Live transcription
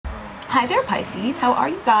Hi there, Pisces. How are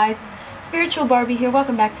you guys? Spiritual Barbie here.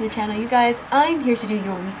 Welcome back to the channel. You guys, I'm here to do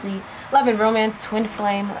your weekly love and romance twin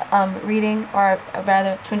flame reading, or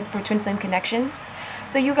rather for twin flame connections.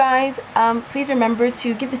 So you guys, please remember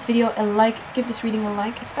to give this video a like, give this reading a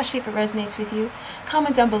like, especially if it resonates with you.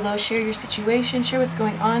 Comment down below, share your situation, share what's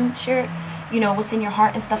going on, share, you know, what's in your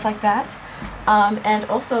heart and stuff like that. And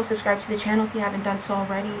also subscribe to the channel if you haven't done so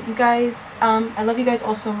already. You guys, I love you guys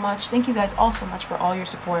all so much. Thank you guys all so much for all your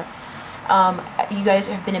support. You guys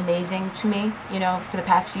have been amazing to me, you know, for the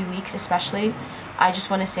past few weeks especially. I just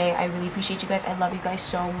want to say I really appreciate you guys. I love you guys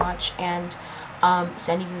so much, and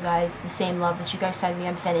sending you guys the same love that you guys send me,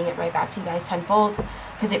 I'm sending it right back to you guys tenfold,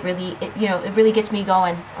 because it really gets me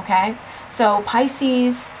going. Okay, so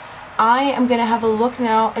Pisces, I am gonna have a look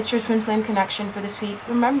now at your twin flame connection for this week.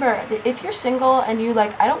 Remember that if you're single and you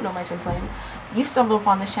like, I don't know my twin flame, you've stumbled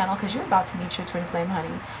upon this channel because you're about to meet your twin flame,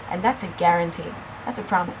 honey, and that's a guarantee. That's a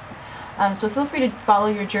promise. So feel free to follow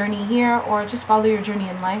your journey here, or just follow your journey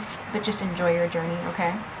in life, but just enjoy your journey,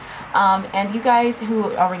 okay? And you guys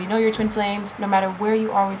who already know your twin flames, no matter where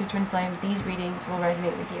you are with your twin flame, these readings will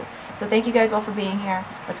resonate with you. So thank you guys all for being here.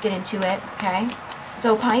 Let's get into it, okay?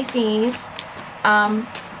 So Pisces,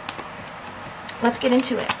 let's get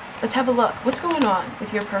into it. Let's have a look. What's going on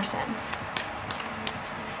with your person?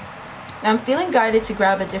 Now I'm feeling guided to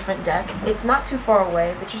grab a different deck. It's not too far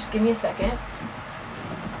away, but just give me a second.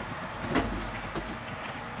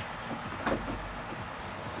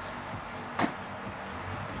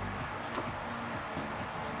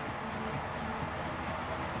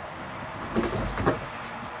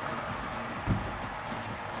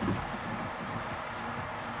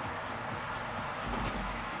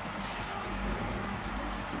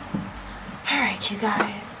 Alright, you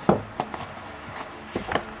guys.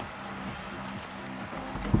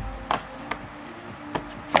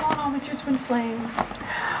 What's going on with your twin flame?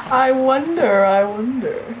 I wonder.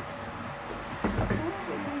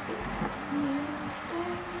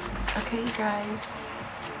 Okay, you guys.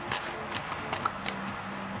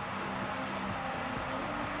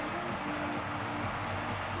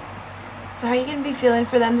 So how are you going to be feeling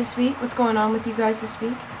for them this week? What's going on with you guys this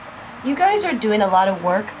week? You guys are doing a lot of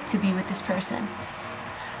work to be with this person.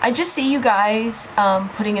 I just see you guys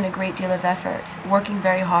putting in a great deal of effort, working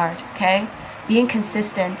very hard, okay? Being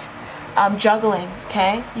consistent, juggling,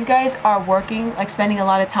 okay? You guys are working, like spending a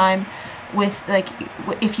lot of time with, like,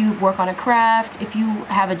 if you work on a craft, if you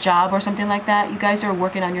have a job or something like that, you guys are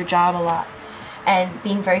working on your job a lot and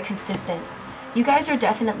being very consistent. You guys are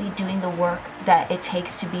definitely doing the work that it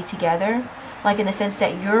takes to be together. Like in the sense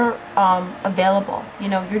that you're available, you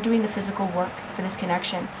know, you're doing the physical work for this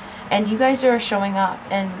connection, and you guys are showing up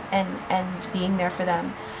and being there for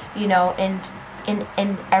them, you know, and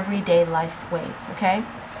in everyday life ways. Okay,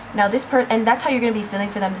 now and that's how you're gonna be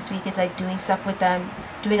feeling for them this week, is like doing stuff with them,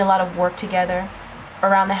 doing a lot of work together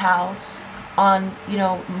around the house, on, you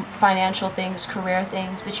know, financial things, career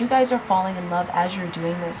things, but you guys are falling in love as you're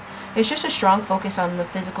doing this. There's just a strong focus on the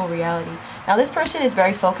physical reality. Now this person is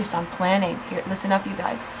very focused on planning. Here, listen up you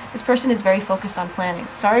guys. This person is very focused on planning.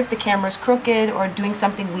 Sorry if the camera's crooked or doing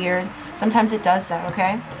something weird. Sometimes it does that,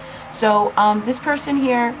 okay? So this person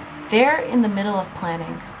here, they're in the middle of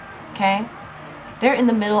planning, okay? They're in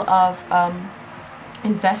the middle of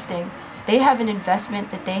investing. They have an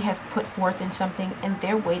investment that they have put forth in something, and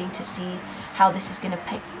they're waiting to see how this is going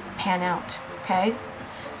to pan out, okay?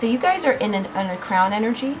 So you guys are in a crown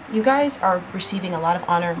energy. You guys are receiving a lot of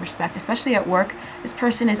honor and respect, especially at work. This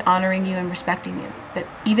person is honoring you and respecting you. But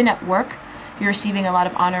even at work, you're receiving a lot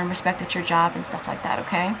of honor and respect at your job and stuff like that,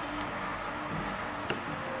 okay?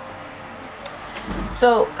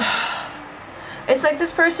 So it's like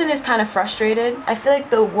this person is kind of frustrated. I feel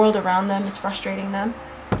like the world around them is frustrating them.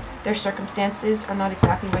 Their circumstances are not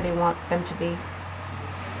exactly where they want them to be.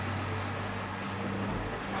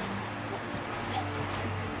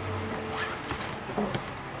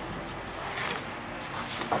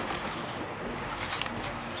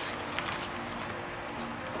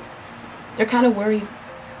 They're kind of worried.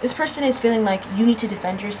 This person is feeling like you need to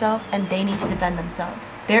defend yourself and they need to defend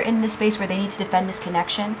themselves. They're in this space where they need to defend this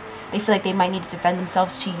connection. They feel like they might need to defend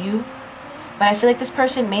themselves to you. But I feel like this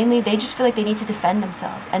person, mainly, they just feel like they need to defend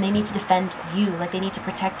themselves and they need to defend you, like they need to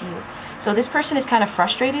protect you. So this person is kind of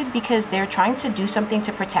frustrated because they're trying to do something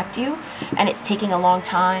to protect you and it's taking a long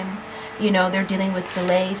time. You know, they're dealing with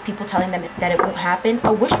delays, people telling them that it won't happen.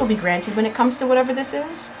 A wish will be granted when it comes to whatever this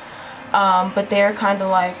is. But they're kind of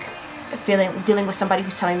like dealing with somebody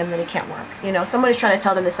who's telling them that it can't work. You know, someone is trying to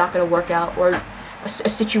tell them it's not going to work out, or a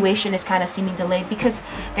situation is kind of seeming delayed because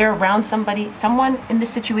they're around somebody. Someone in this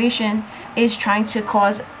situation is trying to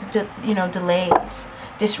cause delays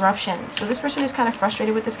disruption. So this person is kind of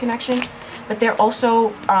frustrated with this connection, but they're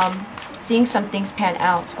also seeing some things pan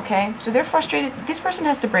out, okay? So they're frustrated. This person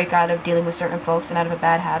has to break out of dealing with certain folks and out of a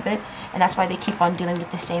bad habit, and that's why they keep on dealing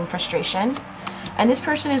with the same frustration. And this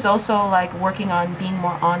person is also like working on being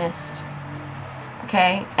more honest,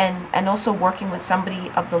 okay? And also working with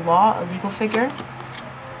somebody of the law, a legal figure.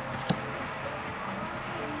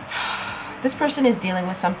 This person is dealing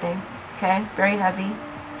with something, okay? Very heavy.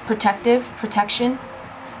 Protection.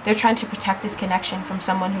 They're trying to protect this connection from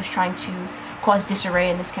someone who's trying to cause disarray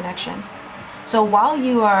in this connection. So while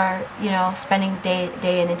you are, you know, spending day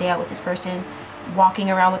in and day out with this person, walking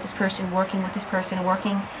around with this person, working with this person,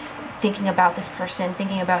 thinking about this person,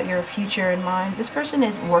 thinking about your future in mind, this person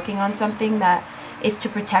is working on something that is to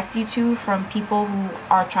protect you two from people who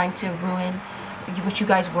are trying to ruin what you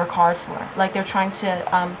guys work hard for. Like they're trying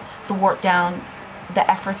to thwart down the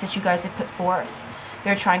efforts that you guys have put forth.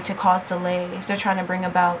 They're trying to cause delays. They're trying to bring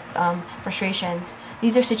about frustrations.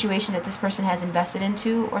 These are situations that this person has invested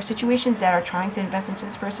into, or situations that are trying to invest into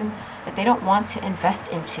this person that they don't want to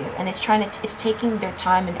invest into. And it's taking their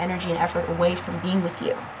time and energy and effort away from being with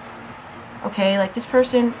you. Okay, like this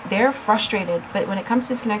person, they're frustrated, but when it comes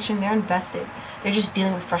to this connection, they're invested. They're just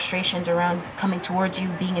dealing with frustrations around coming towards you,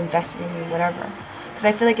 being invested in you, whatever. Because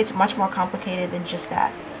I feel like it's much more complicated than just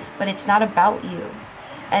that. But it's not about you.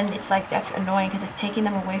 And it's like, that's annoying because it's taking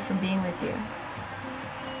them away from being with you.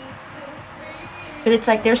 But it's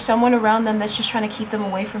like there's someone around them that's just trying to keep them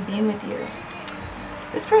away from being with you.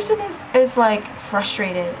 This person is like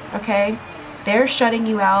frustrated, okay? They're shutting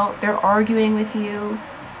you out. They're arguing with you.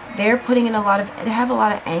 They're putting in they have a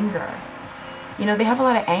lot of anger. You know, they have a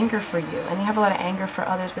lot of anger for you, and they have a lot of anger for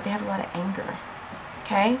others, but they have a lot of anger,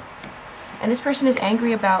 okay? And this person is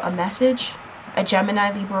angry about a message, a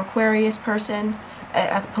Gemini, Libra, Aquarius person,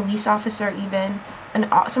 a police officer even,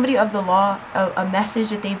 somebody of the law, a message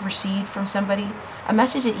that they've received from somebody, a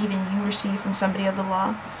message that even you received from somebody of the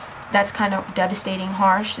law, that's kind of devastating,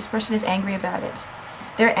 harsh. This person is angry about it.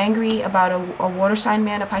 They're angry about a water sign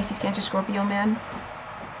man, a Pisces, Cancer, Scorpio man,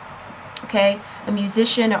 okay, a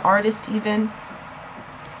musician, an artist even,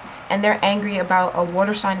 and they're angry about a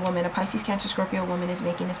water sign woman, a Pisces, Cancer, Scorpio woman is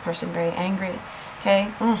making this person very angry, okay?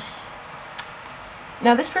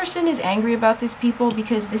 Now this person is angry about these people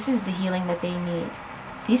because this is the healing that they need.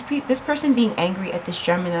 This person being angry at this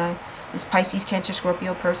Gemini, this Pisces, Cancer,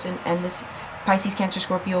 Scorpio person, and this Pisces, Cancer,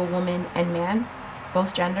 Scorpio woman and man,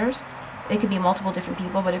 both genders. They could be multiple different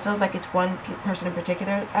people, but it feels like it's one person in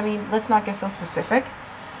particular. I mean, let's not get so specific.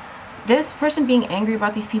 This person being angry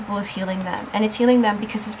about these people is healing them, and it's healing them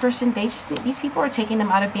because this person, these people are taking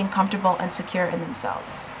them out of being comfortable and secure in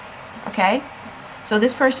themselves. Okay? So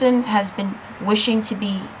this person has been wishing to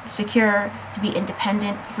be secure, to be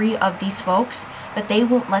independent, free of these folks, but they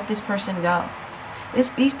won't let this person go. This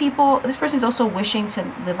person's also wishing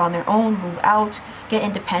to live on their own, move out, get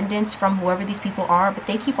independence from whoever these people are, but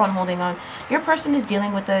they keep on holding on. Your person is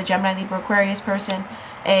dealing with a Gemini, Libra, Aquarius person,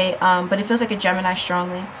 but it feels like a Gemini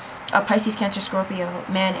strongly, a Pisces, Cancer, Scorpio,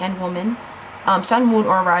 man and woman, sun, moon,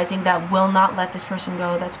 or rising that will not let this person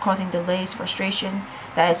go, that's causing delays, frustration,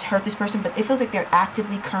 that has hurt this person, but it feels like they're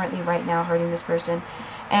actively, currently, right now, hurting this person.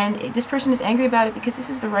 And this person is angry about it because this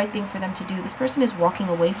is the right thing for them to do. This person is walking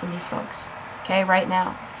away from these folks, okay, right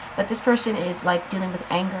now. But this person is like dealing with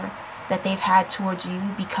anger that they've had towards you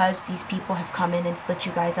because these people have come in and split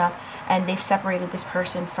you guys up, and they've separated this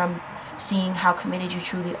person from seeing how committed you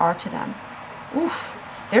truly are to them. Oof.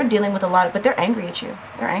 They're dealing with a lot, but they're angry at you.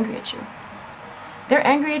 They're angry at you. They're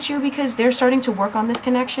angry at you because they're starting to work on this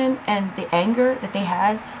connection, and the anger that they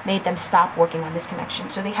had made them stop working on this connection.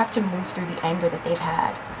 So they have to move through the anger that they've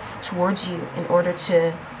had towards you in order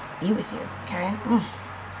to be with you, okay?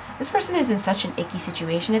 This person is in such an icky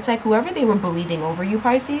situation. It's like whoever they were believing over you,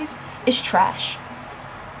 Pisces, is trash.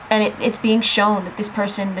 And it's being shown that this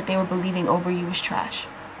person that they were believing over you is trash.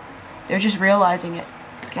 They're just realizing it,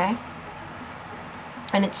 okay?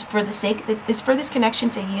 And it's for the sake, it's for this connection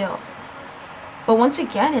to heal. But once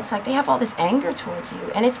again, it's like they have all this anger towards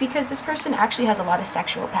you. And it's because this person actually has a lot of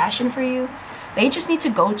sexual passion for you. They just need to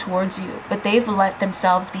go towards you. But they've let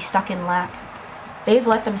themselves be stuck in lack. They've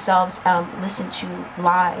let themselves listen to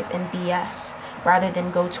lies and BS rather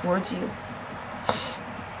than go towards you.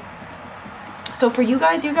 So for you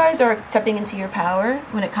guys are stepping into your power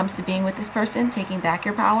when it comes to being with this person, taking back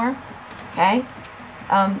your power, okay?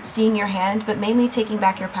 Seeing your hand, but mainly taking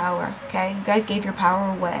back your power, okay? You guys gave your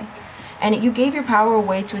power away. And you gave your power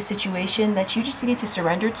away to a situation that you just needed to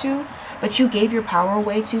surrender to, but you gave your power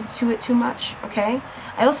away to it too much, okay?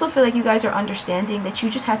 I also feel like you guys are understanding that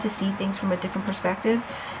you just had to see things from a different perspective,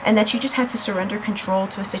 and that you just had to surrender control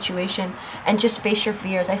to a situation and just face your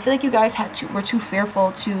fears. I feel like you guys were too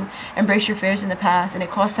fearful to embrace your fears in the past, and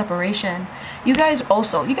it caused separation. You guys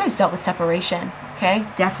dealt with separation, okay?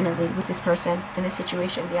 Definitely with this person in this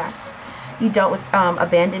situation, yes. You dealt with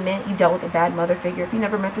abandonment. You dealt with a bad mother figure. If you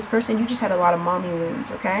never met this person, you just had a lot of mommy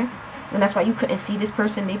wounds, okay? And that's why you couldn't see this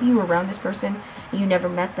person. Maybe you were around this person and you never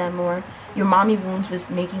met them, or your mommy wounds was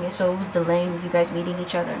making it so it was delaying you guys meeting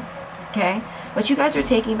each other, okay? But you guys are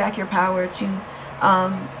taking back your power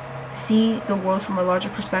to see the world from a larger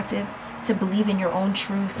perspective, to believe in your own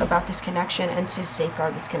truth about this connection, and to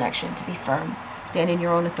safeguard this connection, to be firm, stand in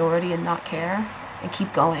your own authority and not care, and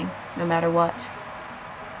keep going no matter what.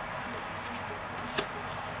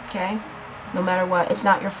 Okay? No matter what. It's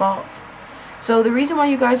not your fault. So the reason why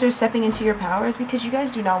you guys are stepping into your power is because you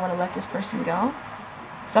guys do not want to let this person go.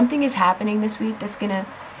 Something is happening this week that's going to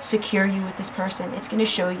secure you with this person. It's going to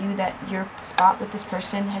show you that your spot with this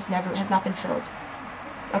person has not been filled.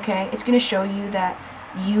 Okay? It's going to show you that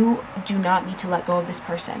you do not need to let go of this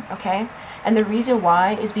person. Okay? And the reason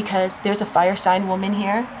why is because there's a fire sign woman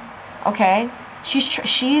here. Okay?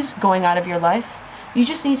 She's going out of your life. You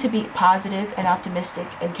just need to be positive and optimistic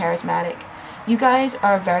and charismatic. You guys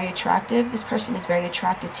are very attractive. This person is very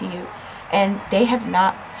attracted to you. And they have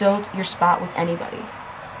not filled your spot with anybody.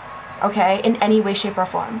 Okay? In any way, shape, or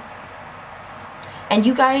form. And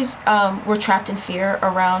you guys were trapped in fear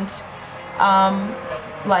around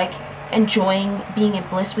like enjoying being in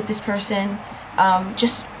bliss with this person.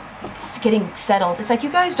 Just getting settled. It's like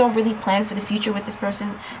you guys don't really plan for the future with this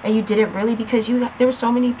person, and you didn't really, because there were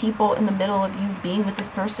so many people in the middle of you being with this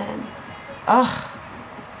person. Ugh.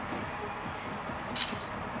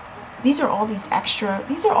 These are all these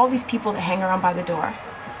people that hang around by the door.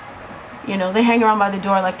 You know, they hang around by the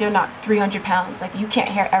door like they're not 300 pounds. Like, you can't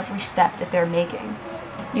hear every step that they're making.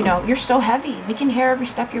 You know, you're so heavy. We can hear every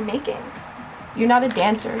step you're making. You're not a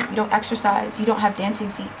dancer. You don't exercise. You don't have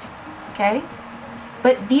dancing feet. Okay?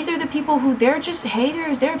 But these are the people who, they're just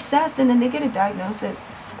haters. They're obsessed, and then they get a diagnosis.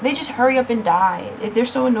 They just hurry up and die. They're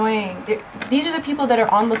so annoying. These are the people that are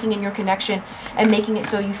onlooking in your connection and making it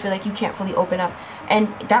so you feel like you can't fully open up. And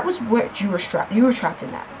that was what you were trapped. You were trapped in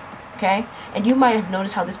that. Okay? And you might have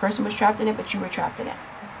noticed how this person was trapped in it, but you were trapped in it.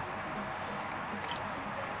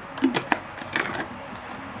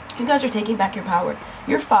 You guys are taking back your power.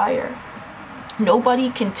 You're fire. Nobody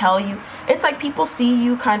can tell you. It's like people see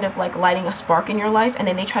you kind of like lighting a spark in your life, and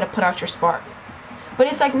then they try to put out your spark. But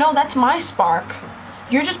it's like, no, that's my spark.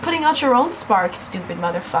 You're just putting out your own spark, stupid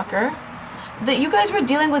motherfucker. That you guys were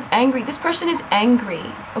dealing with angry. This person is angry,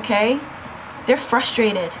 okay? They're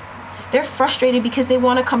frustrated. They're frustrated because they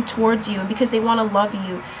want to come towards you, and because they want to love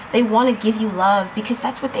you. They want to give you love because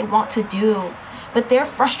that's what they want to do. But they're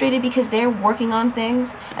frustrated because they're working on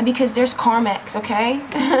things, and because there's karmics, okay?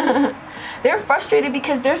 They're frustrated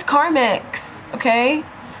because there's karmics, okay?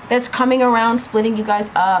 That's coming around splitting you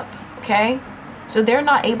guys up, okay? So they're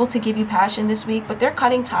not able to give you passion this week, but they're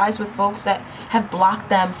cutting ties with folks that have blocked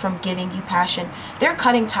them from giving you passion. They're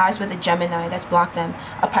cutting ties with a Gemini that's blocked them.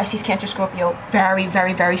 A Pisces, Cancer, Scorpio, very,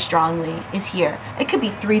 very, very strongly is here. It could be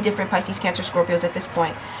 3 different Pisces, Cancer, Scorpios at this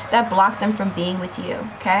point that block them from being with you,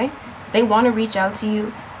 okay? They want to reach out to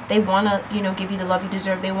you. They want to, you know, give you the love you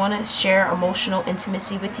deserve. They want to share emotional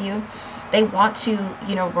intimacy with you. They want to,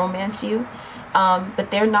 you know, romance you.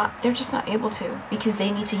 But they're just not able to, because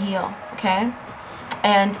they need to heal, okay?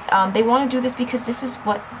 And they want to do this because this is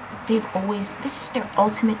what this is their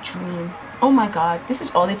ultimate dream. Oh my God, this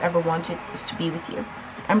is all they've ever wanted, is to be with you.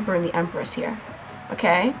 Emperor and the Empress here,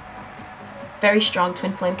 okay? Very strong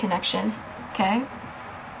twin flame connection, okay?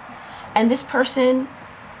 And this person,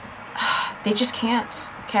 they just can't,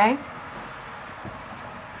 okay?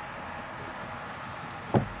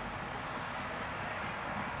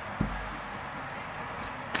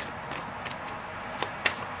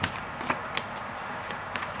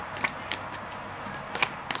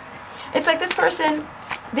 It's like this person,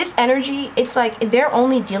 this energy, it's like they're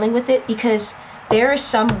only dealing with it because there is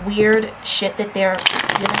some weird shit that they're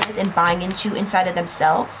dealing with and buying into inside of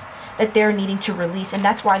themselves that they're needing to release. And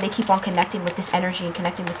that's why they keep on connecting with this energy and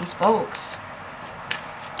connecting with these folks.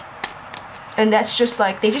 And that's just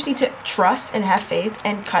like, they just need to trust and have faith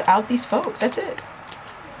and cut out these folks. That's it.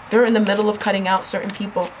 They're in the middle of cutting out certain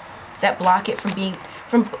people that block it from being,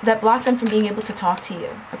 that block them from being able to talk to you.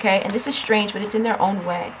 Okay? And this is strange, but it's in their own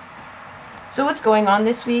way. So what's going on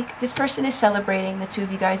this week? This person is celebrating the two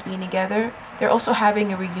of you guys being together. They're also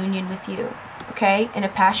having a reunion with you. okay, in a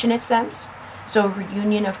passionate sense. So a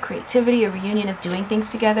reunion of creativity, a reunion of doing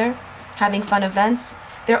things together, having fun events.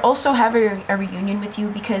 They're also having a reunion with you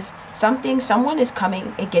because someone is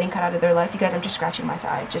coming and getting cut out of their life. You guys, I'm just scratching my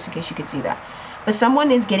thigh just in case you could see that. But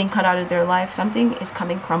someone is getting cut out of their life. Something is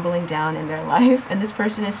coming crumbling down in their life, and this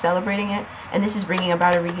person is celebrating it, and this is bringing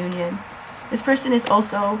about a reunion. This person is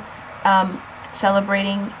also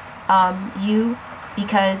celebrating you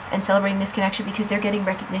and celebrating this connection because they're getting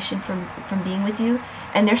recognition from being with you,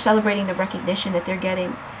 and they're celebrating the recognition that they're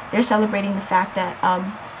getting. They're celebrating the fact that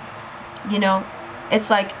you know, it's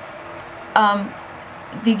like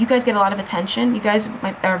you guys get a lot of attention. You guys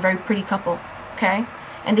are a very pretty couple, okay,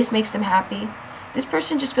 and this makes them happy. This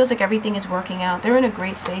person just feels like everything is working out. They're in a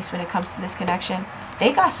great space when it comes to this connection.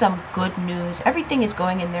 They got some good news. Everything is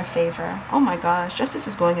going in their favor. Oh my gosh, justice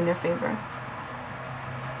is going in their favor.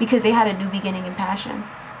 Because they had a new beginning in passion.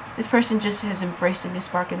 This person just has embraced a new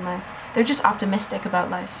spark in life. They're just optimistic about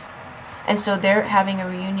life. And so they're having a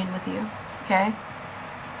reunion with you, okay?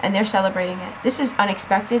 And they're celebrating it. This is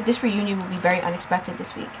unexpected. This reunion will be very unexpected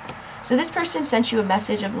this week. So this person sent you a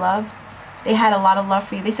message of love. They had a lot of love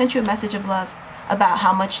for you. They sent you a message of love about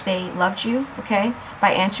how much they loved you, okay?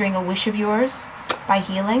 By answering a wish of yours, by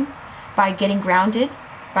healing, by getting grounded,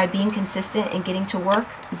 by being consistent and getting to work,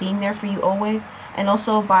 being there for you always, and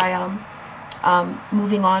also by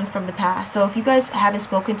moving on from the past. So if you guys haven't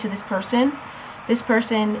spoken to this person,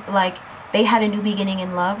 like, they had a new beginning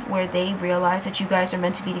in love where they realized that you guys are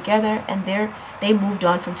meant to be together, and they moved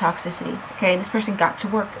on from toxicity, okay? And this person got to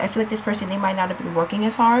work. I feel like this person, they might not have been working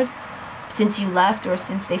as hard since you left, or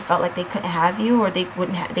since they felt like they couldn't have you, or they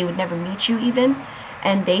would never meet you even,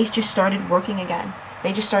 and they just started working again.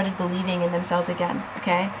 They just started believing in themselves again,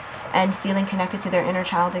 okay? And feeling connected to their inner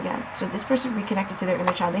child again. So this person reconnected to their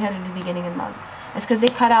inner child. They had a new beginning in love. It's because they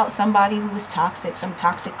cut out somebody who was toxic, some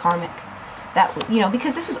toxic karmic. That, you know,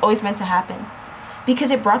 because this was always meant to happen. Because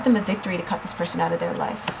it brought them a victory to cut this person out of their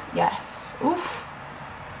life. Yes. Oof.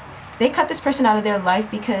 They cut this person out of their life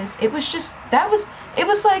because it was just, that was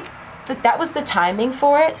the timing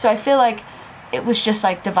for it. So I feel like it was just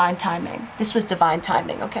like divine timing. This was divine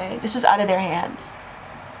timing, okay? This was out of their hands.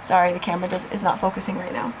 Sorry, the camera is not focusing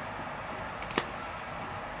right now.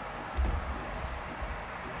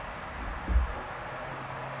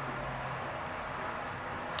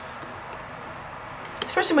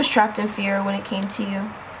 This person was trapped in fear when it came to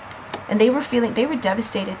you. And they were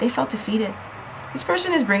devastated. They felt defeated. This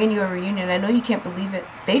person is bringing you a reunion. I know you can't believe it.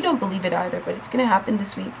 They don't believe it either, but it's going to happen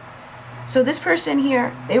this week. So this person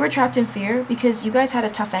here, they were trapped in fear because you guys had a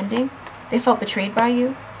tough ending. They felt betrayed by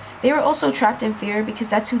you. They were also trapped in fear because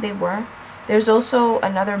that's who they were. There's also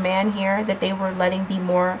another man here that they were letting be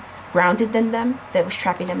more grounded than them, that was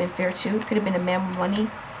trapping them in fear too. It could have been a man with money.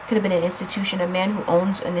 Could have been an institution. A man who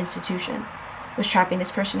owns an institution was trapping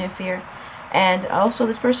this person in fear. And also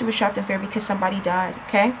this person was trapped in fear because somebody died,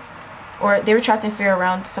 okay? Or they were trapped in fear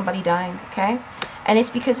around somebody dying, okay? And it's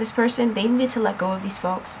because this person, they needed to let go of these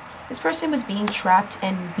folks. This person was being trapped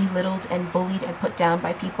and belittled and bullied and put down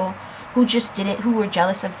by people who just who were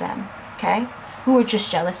jealous of them, okay? Who were just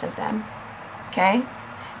jealous of them, okay?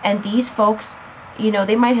 And these folks, you know,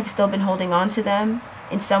 they might have still been holding on to them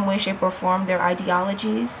in some way, shape, or form, their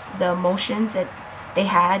ideologies, the emotions that they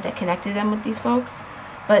had that connected them with these folks.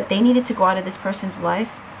 But they needed to go out of this person's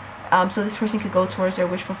life so this person could go towards their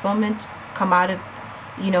wish fulfillment, come out of,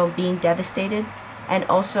 you know, being devastated. And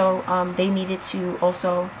also they needed to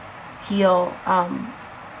also heal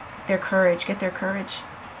their courage, get their courage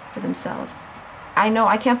for themselves. I know,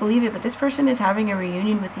 I can't believe it, but this person is having a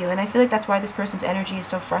reunion with you, and I feel like that's why this person's energy is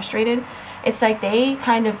so frustrated. It's like they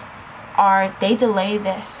kind of they delay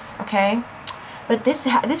this, okay? But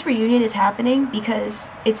this reunion is happening because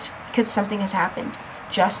something has happened.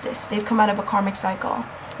 Justice. They've come out of a karmic cycle.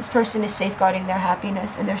 This person is safeguarding their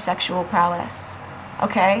happiness and their sexual prowess,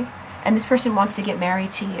 okay? And this person wants to get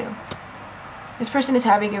married to you. This person is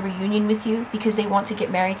having a reunion with you because they want to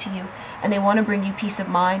get married to you, and they want to bring you peace of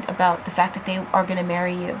mind about the fact that they are going to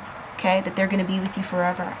marry you, okay? That they're going to be with you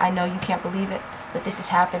forever. I know you can't believe it, but this is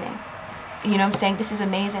happening. You know what I'm saying? This is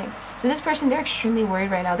amazing. So this person, they're extremely worried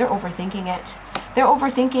right now. They're overthinking it. They're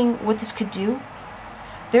overthinking what this could do.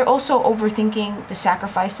 They're also overthinking the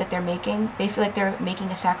sacrifice that they're making. They feel like they're making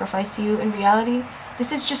a sacrifice to you. In reality,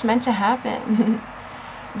 this is just meant to happen.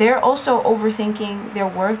 They're also overthinking their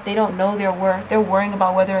worth. They don't know their worth. They're worrying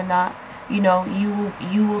about whether or not, you know,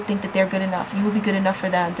 you will think that they're good enough. You will be good enough for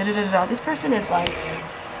them. This person is like,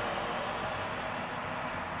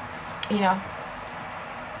 you know,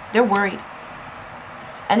 they're worried.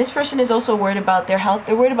 And this person is also worried about their health.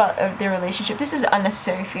 They're worried about their relationship. This is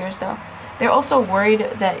unnecessary fears, though. They're also worried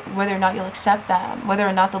that whether or not you'll accept them, whether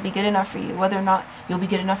or not they'll be good enough for you, whether or not you'll be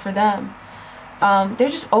good enough for them. They're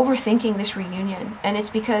just overthinking this reunion, and it's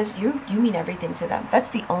because you mean everything to them. That's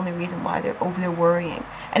the only reason why they're worrying,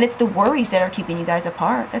 and it's the worries that are keeping you guys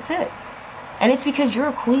apart. That's it. And it's because you're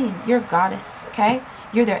a queen, you're a goddess, okay?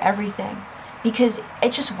 You're their everything, because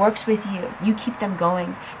it just works with you. You keep them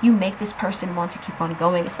going. You make this person want to keep on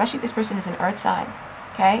going, especially if this person is an earth sign,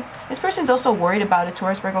 okay? This person's also worried about a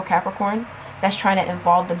Taurus, Virgo, Capricorn that's trying to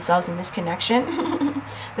involve themselves in this connection.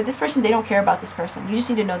 That this person, they don't care about this person. You just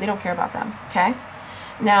need to know they don't care about them, okay?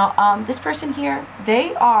 Now, this person here,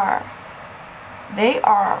 they are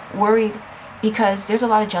worried because there's a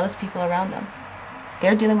lot of jealous people around them.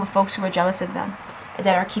 They're dealing with folks who are jealous of them,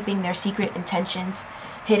 that are keeping their secret intentions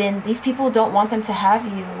hidden. These people don't want them to have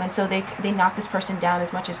you, and so they knock this person down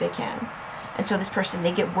as much as they can. And so this person,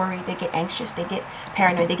 they get worried, they get anxious, they get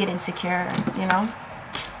paranoid, they get insecure, you know?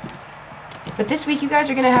 But this week, you guys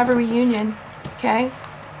are going to have a reunion, okay?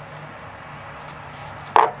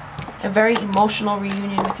 A very emotional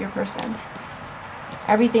reunion with your person.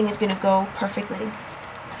 Everything is going to go perfectly.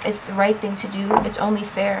 It's the right thing to do. It's only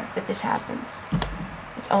fair that this happens.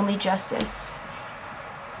 It's only justice.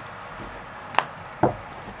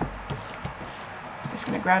 Just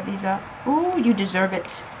going to grab these up. Ooh, you deserve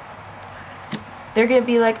it. They're going to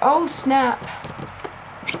be like, oh, snap.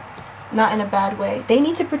 Not in a bad way. They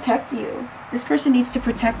need to protect you. This person needs to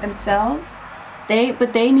protect themselves.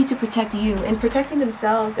 But they need to protect you. And protecting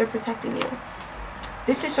themselves, they're protecting you.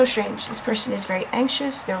 This is so strange. This person is very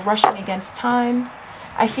anxious. They're rushing against time.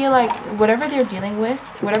 I feel like whatever they're dealing with,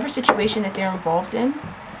 whatever situation that they're involved in,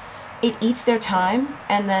 it eats their time,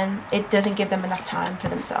 and then it doesn't give them enough time for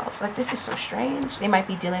themselves. Like, this is so strange. They might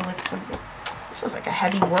be dealing with something. This was like a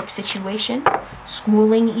heavy work situation.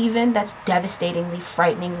 Schooling even. That's devastatingly,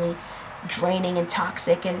 frighteningly draining and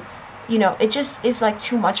toxic, and you know, it just is like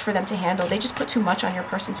too much for them to handle. They just put too much on your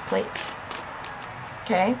person's plate,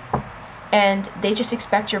 okay? And they just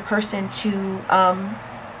expect your person to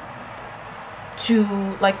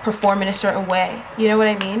like perform in a certain way. You know what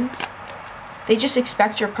I mean? They just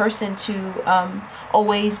expect your person to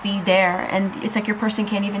always be there, and it's like your person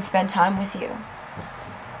can't even spend time with you.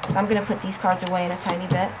 So I'm gonna put these cards away in a tiny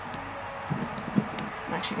bit.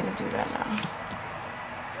 I'm actually gonna do that now.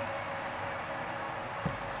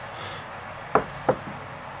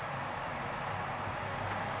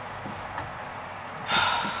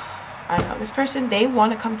 I know, this person, they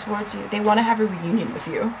want to come towards you. They want to have a reunion with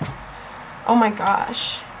you. Oh my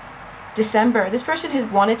gosh. December. This person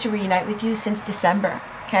has wanted to reunite with you since December,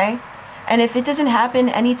 okay? And if it doesn't happen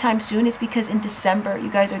anytime soon, it's because in December,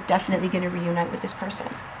 you guys are definitely going to reunite with this person,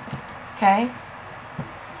 okay?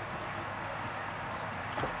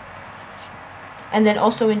 And then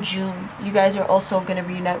also in June, you guys are also going to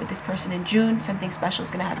reunite with this person in June. Something special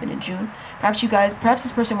is going to happen in June. Perhaps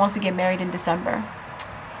this person wants to get married in December.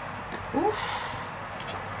 Oof.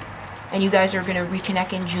 And you guys are going to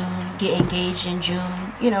reconnect in June, get engaged in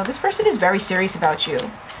June. You know, this person is very serious about you.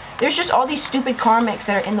 There's just all these stupid karmics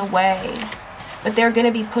that are in the way, but they're going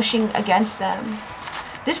to be pushing against them.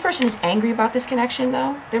 This person is angry about this connection,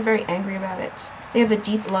 though. They're very angry about it. They have a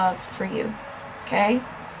deep love for you, okay?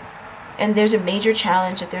 And there's a major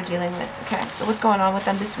challenge that they're dealing with, okay? So what's going on with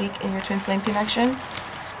them this week in your twin flame connection?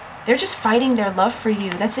 They're just fighting their love for you.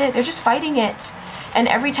 That's it. They're just fighting it. And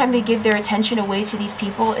every time they give their attention away to these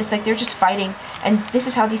people, it's like they're just fighting. And this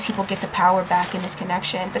is how these people get the power back in this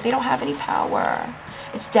connection. But they don't have any power.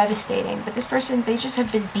 It's devastating. But this person, they just have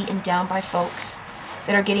been beaten down by folks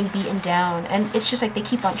that are getting beaten down. And it's just like they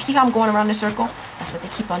keep on, see how I'm going around in a circle? That's what they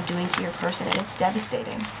keep on doing to your person. And it's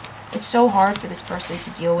devastating. It's so hard for this person to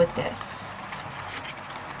deal with this.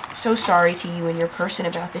 I'm so sorry to you and your person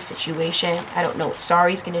about this situation. I don't know what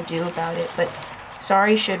sorry's going to do about it. But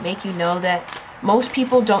sorry should make you know that most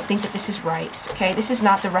people don't think that this is right, okay? This is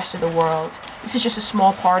not the rest of the world. This is just a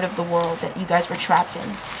small part of the world that you guys were trapped in.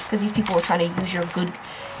 Because these people are trying to use your good...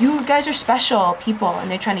 You guys are special people, and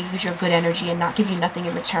they're trying to use your good energy and not give you nothing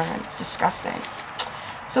in return. It's disgusting.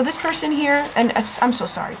 So this person here... And I'm so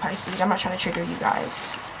sorry, Pisces. I'm not trying to trigger you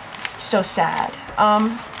guys. It's so sad.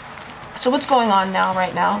 So what's going on now,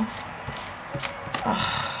 right now?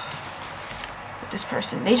 With this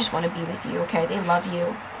person. They just want to be with you, okay? They love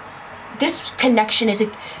you. This connection is you're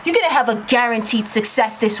going to have a guaranteed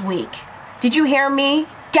success this week. Did you hear me?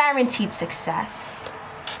 Guaranteed success.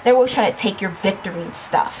 They're always trying to take your victory and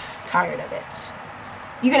stuff. Tired of it.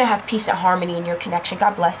 You're going to have peace and harmony in your connection.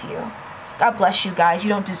 God bless you. God bless you guys. You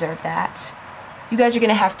don't deserve that. You guys are going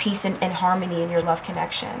to have peace and harmony in your love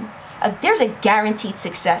connection. There's a guaranteed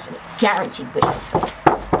success and a guaranteed wish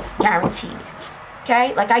fulfilled. Guaranteed.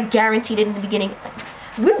 Okay? Like I guaranteed it in the beginning.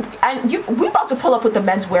 We about to pull up with the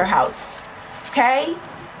Men's Warehouse. Okay?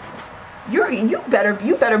 You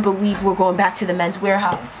better believe we're going back to the Men's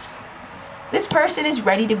Warehouse. This person is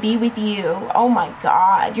ready to be with you. Oh my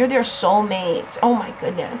God. You're their soulmates. Oh my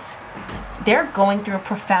goodness. They're going through a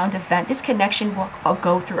profound event. This connection will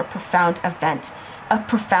go through a profound event, a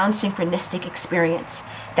profound synchronistic experience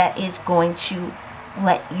that is going to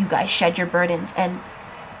let you guys shed your burdens and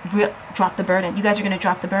drop the burden. You guys are going to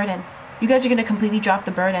drop the burden. You guys are going to completely drop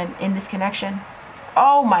the burden in this connection.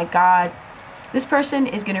 Oh my God. This person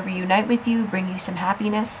is going to reunite with you, bring you some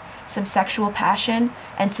happiness, some sexual passion,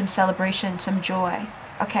 and some celebration, some joy.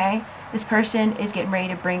 Okay? This person is getting ready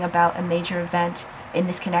to bring about a major event in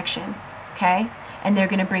this connection. Okay? And they're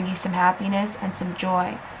going to bring you some happiness and some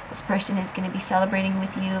joy. This person is going to be celebrating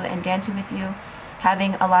with you and dancing with you,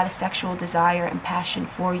 having a lot of sexual desire and passion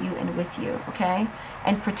for you and with you. Okay?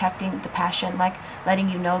 And protecting the passion, like letting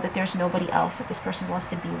you know that there's nobody else that this person wants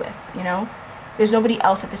to be with, you know? There's nobody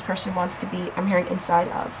else that this person wants to be, I'm hearing, inside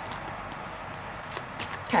of.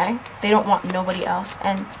 Okay? They don't want nobody else.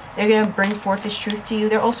 And they're going to bring forth this truth to you.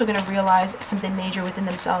 They're also going to realize something major within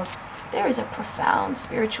themselves. There is a profound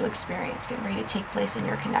spiritual experience getting ready to take place in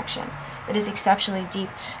your connection that is exceptionally deep.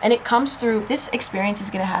 And it comes through, this experience is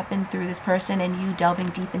going to happen through this person and you delving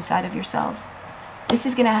deep inside of yourselves. This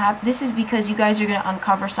is going to happen. This is because you guys are going to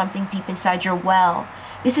uncover something deep inside your well.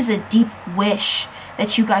 This is a deep wish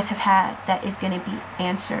that you guys have had that is going to be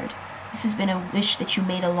answered. This has been a wish that you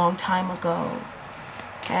made a long time ago.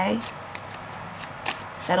 Okay?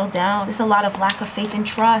 Settle down. There's a lot of lack of faith and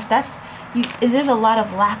trust. There's a lot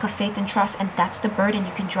of lack of faith and trust, and that's the burden.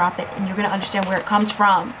 You can drop it, and you're going to understand where it comes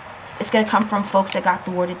from. It's going to come from folks that got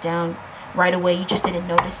thwarted down right away. You just didn't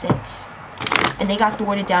notice it. And they got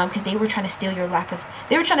thwarted down because they were trying to steal your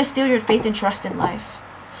they were trying to steal your faith and trust in life.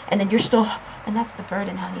 And then you're still, and that's the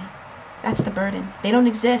burden, honey. That's the burden. They don't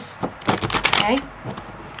exist. Okay?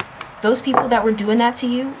 Those people that were doing that to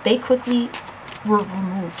you, they quickly were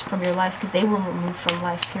removed from your life because they were removed from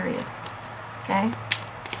life, period. Okay?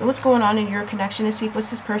 So what's going on in your connection this week? What's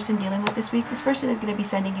this person dealing with this week? This person is going to be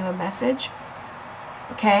sending you a message.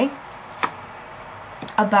 Okay?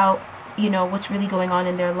 About, you know, what's really going on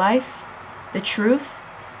in their life. The truth.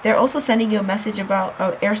 They're also sending you a message about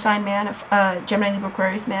an air sign man, a Gemini, Libra,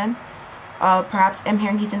 Aquarius man. Perhaps I'm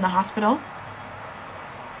hearing he's in the hospital.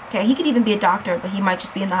 Okay, he could even be a doctor, but he might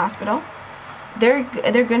just be in the hospital. They're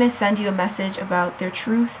going to send you a message about their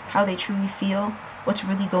truth, how they truly feel, what's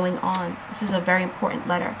really going on. This is a very important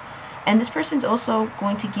letter. And this person's also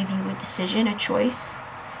going to give you a decision, a choice.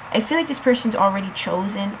 I feel like this person's already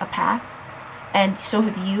chosen a path, and so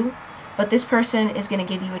have you. But this person is going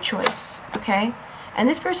to give you a choice, okay? And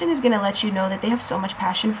this person is going to let you know that they have so much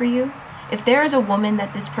passion for you. If there is a woman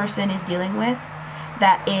that this person is dealing with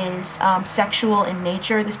that is sexual in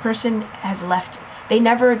nature, this person has left. They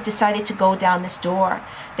never decided to go down this door.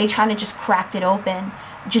 They kind of just cracked it open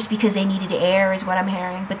just because they needed air is what I'm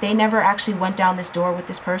hearing. But they never actually went down this door with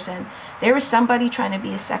this person. There was somebody trying to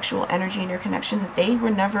be a sexual energy in your connection that they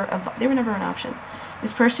were never an option.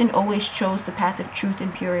 This person always chose the path of truth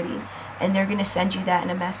and purity. And they're going to send you that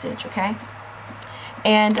in a message, okay?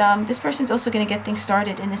 And this person's also going to get things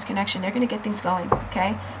started in this connection. They're going to get things going,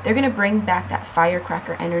 okay? They're going to bring back that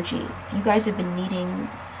firecracker energy. If you guys have been needing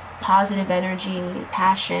positive energy,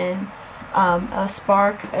 passion, a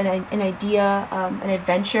spark, an idea, an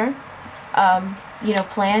adventure, you know,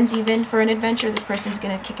 plans even for an adventure, this person's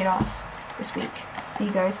going to kick it off this week. So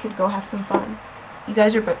you guys could go have some fun. You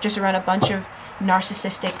guys are just around a bunch of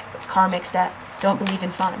narcissistic karmics that don't believe in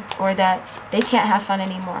fun, or that they can't have fun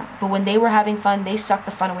anymore. But when they were having fun, they sucked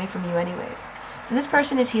the fun away from you anyways. So this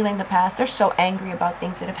person is healing the past. They're so angry about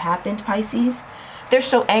things that have happened, Pisces. They're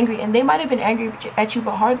so angry, and they might have been angry at you,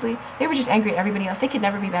 but hardly. They were just angry at everybody else. They could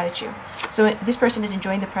never be mad at you. So this person is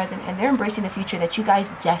enjoying the present, and they're embracing the future that you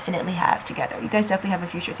guys definitely have together. You guys definitely have a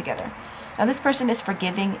future together. Now this person is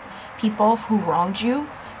forgiving people who wronged you.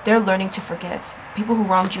 They're learning to forgive people who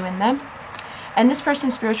wronged you in them. And this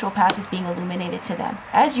person's spiritual path is being illuminated to them.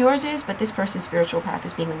 As yours is, but this person's spiritual path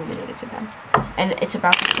is being illuminated to them. And it's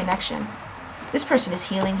about this connection. This person is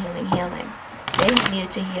healing, healing, healing. They needed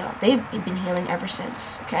to heal. They've been healing ever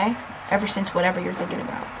since, okay? Ever since whatever you're thinking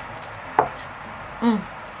about.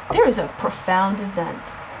 There is a profound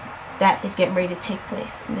event that is getting ready to take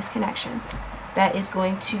place in this connection that is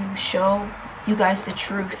going to show you guys the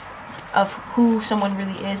truth of who someone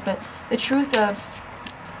really is, but the truth of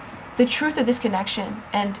this connection,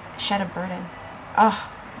 and shed a burden.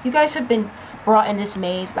 You guys have been brought in this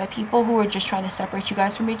maze by people who are just trying to separate you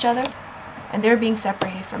guys from each other, and they're being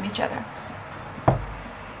separated from each other.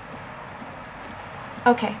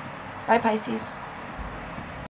 Okay. Bye, Pisces.